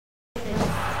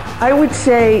I would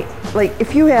say, like,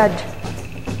 if you had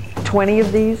 20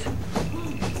 of these,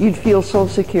 you'd feel so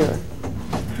secure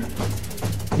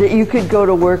that you could go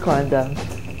to work on them,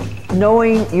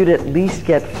 knowing you'd at least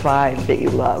get 5 that you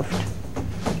loved.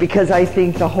 Because I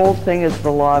think the whole thing is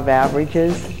the law of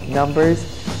averages, numbers,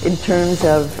 in terms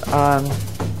of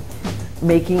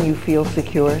making you feel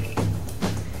secure.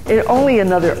 And only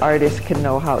another artist can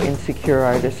know how insecure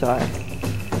artists are.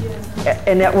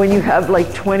 And that when you have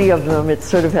like 20 of them, it's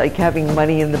sort of like having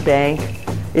money in the bank.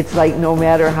 It's like no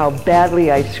matter how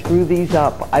badly I screw these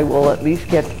up, I will at least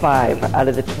get 5 out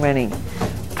of the 20.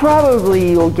 Probably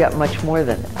you'll get much more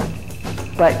than that.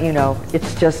 But you know,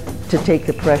 it's just to take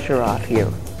the pressure off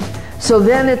you. So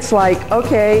then it's like,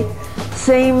 okay,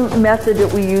 same method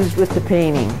that we used with the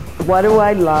painting. What do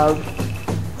I love?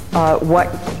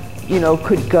 What, you know,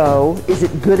 could go? Is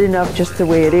it good enough just the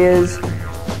way it is?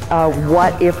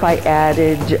 What if I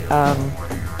added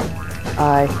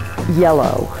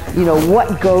yellow? You know,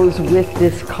 what goes with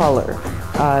this color?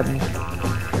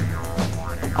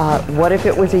 What if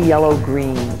it was a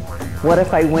yellow-green? What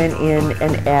if I went in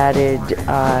and added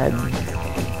a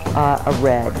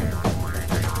red?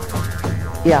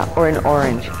 Yeah, or an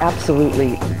orange.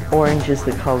 Absolutely, orange is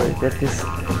the color that this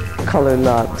color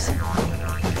loves.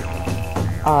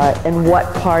 And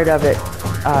what part of it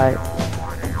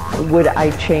would I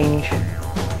change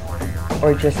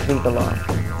or just leave alone?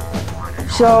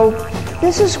 So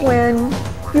this is when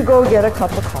you go get a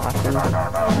cup of coffee,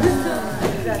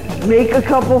 make a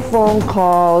couple phone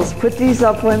calls, put these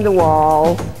up on the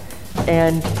wall,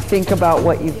 and think about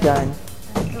what you've done.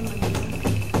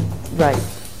 Right.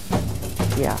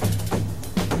 Yeah.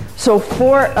 So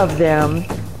 4 of them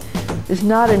is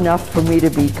not enough for me to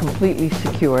be completely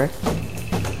secure,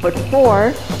 but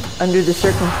 4, under the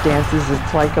circumstances,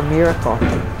 it's like a miracle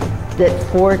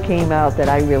that 4 came out that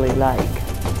I really like.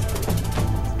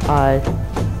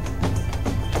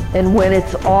 And when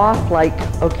it's off, like,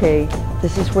 okay,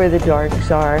 this is where the darks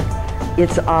are,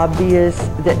 it's obvious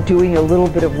that doing a little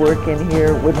bit of work in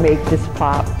here would make this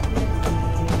pop.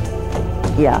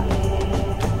 Yeah.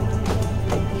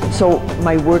 So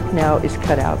my work now is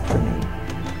cut out for me.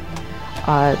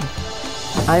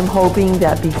 I'm hoping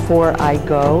that before I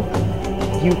go,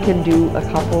 you can do a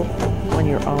couple on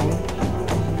your own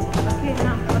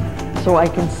so I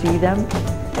can see them,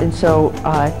 and so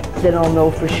then I'll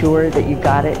know for sure that you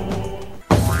got it.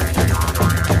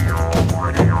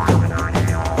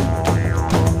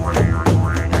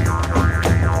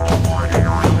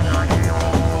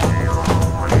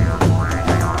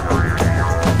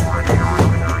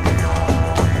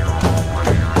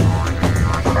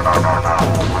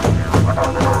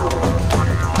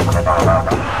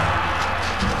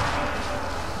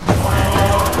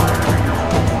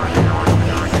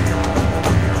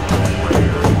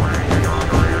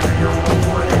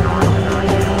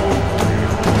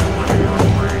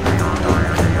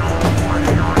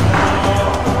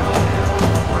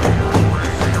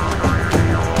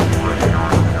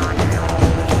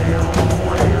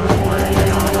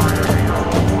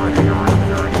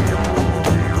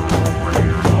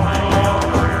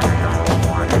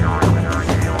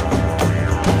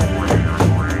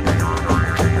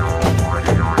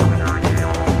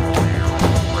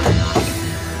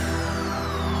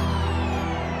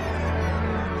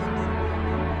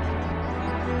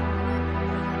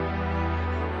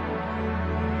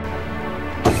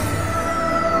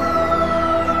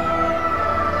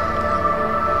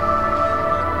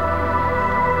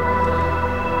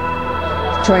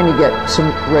 Trying to get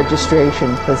some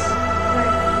registration because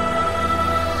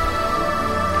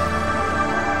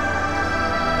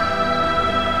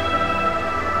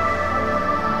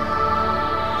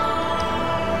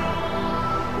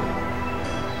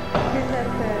that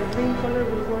green color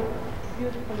will work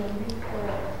beautiful on these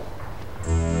flowers.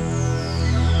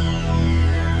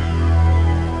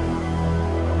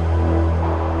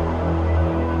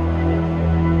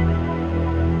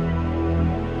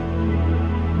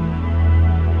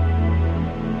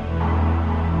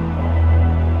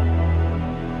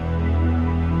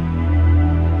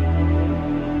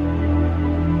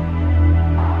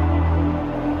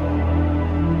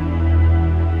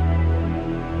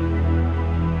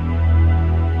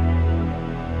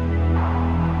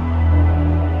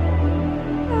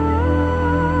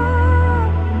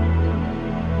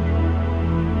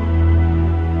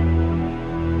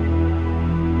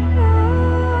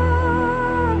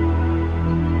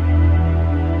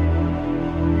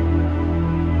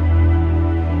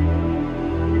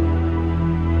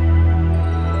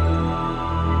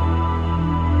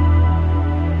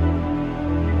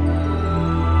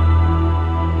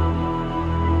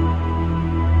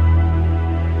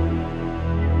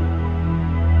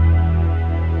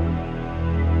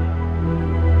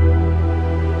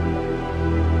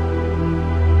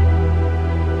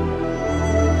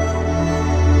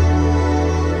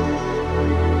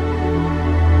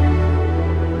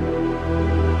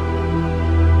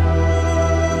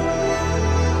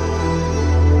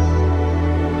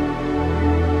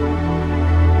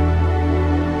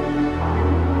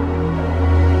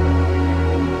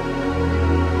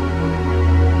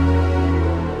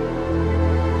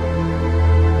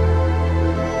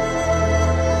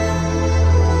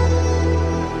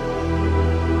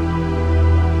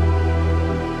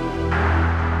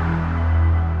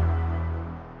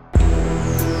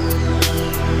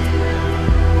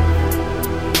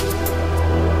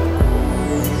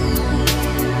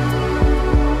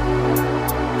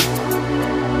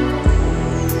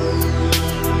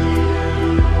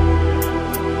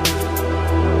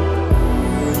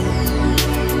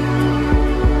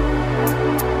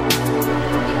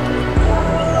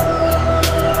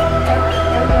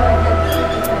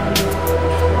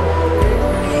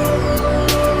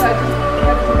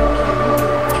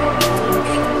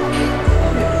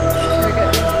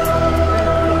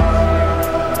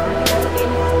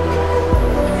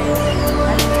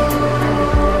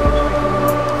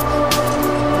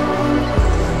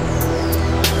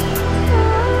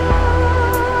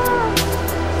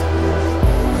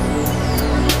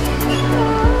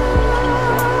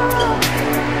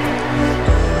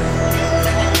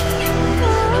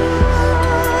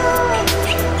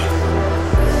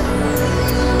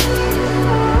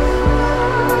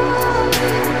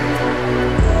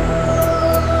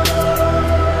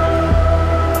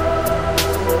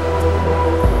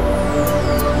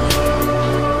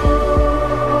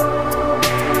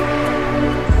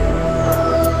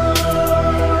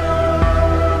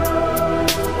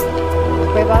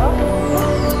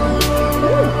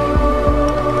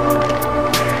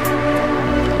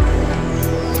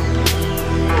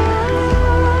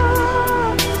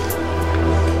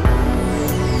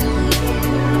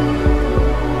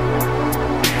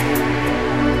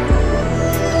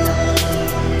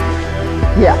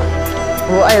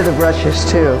 Well, I have the brushes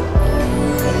too.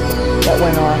 That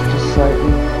went off just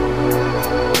slightly.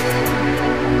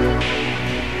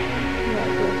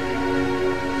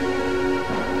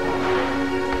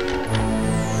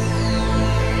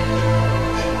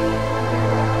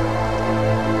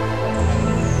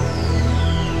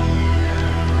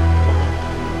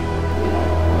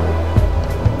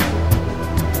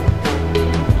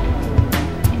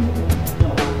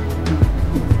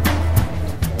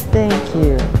 Thank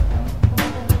you.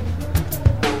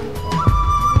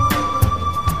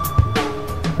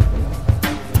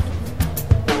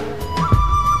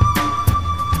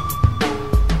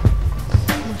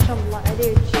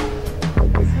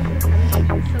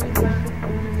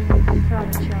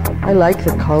 I like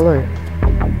the color.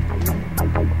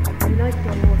 Let's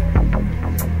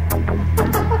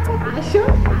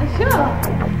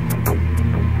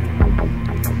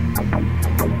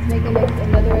make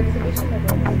another exhibition of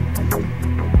it.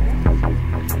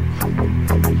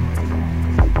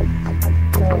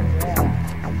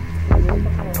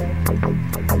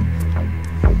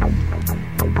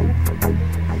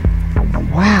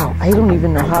 Wow, I don't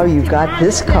even know how you got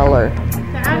this color.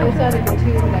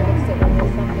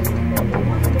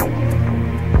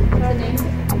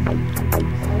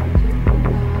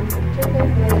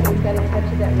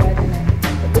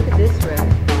 Look at this red.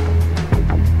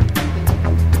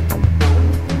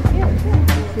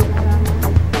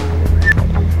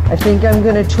 I think I'm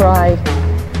going to try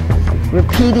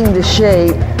repeating the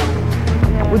shape.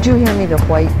 Would you hand me the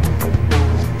white?